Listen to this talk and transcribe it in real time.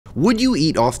Would you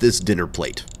eat off this dinner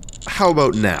plate? How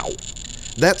about now?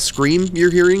 That scream you're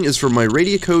hearing is from my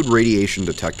Radiocode radiation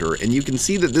detector, and you can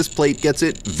see that this plate gets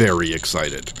it very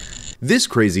excited. This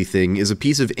crazy thing is a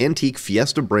piece of antique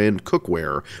Fiesta brand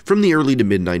cookware from the early to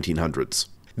mid 1900s.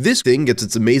 This thing gets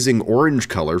its amazing orange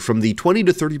color from the 20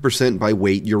 to 30% by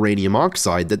weight uranium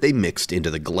oxide that they mixed into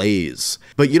the glaze.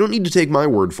 But you don't need to take my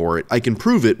word for it, I can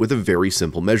prove it with a very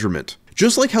simple measurement.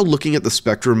 Just like how looking at the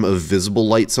spectrum of visible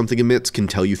light something emits can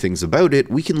tell you things about it,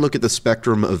 we can look at the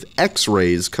spectrum of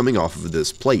X-rays coming off of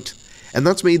this plate. And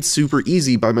that's made super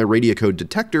easy by my Radiocode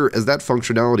detector, as that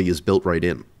functionality is built right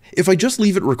in. If I just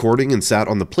leave it recording and sat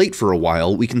on the plate for a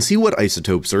while, we can see what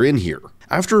isotopes are in here.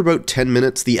 After about 10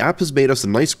 minutes, the app has made us a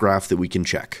nice graph that we can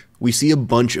check. We see a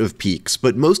bunch of peaks,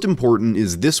 but most important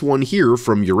is this one here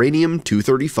from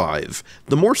uranium-235,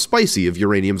 the more spicy of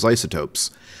uranium's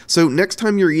isotopes. So next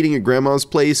time you're eating at grandma's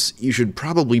place, you should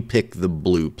probably pick the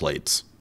blue plates.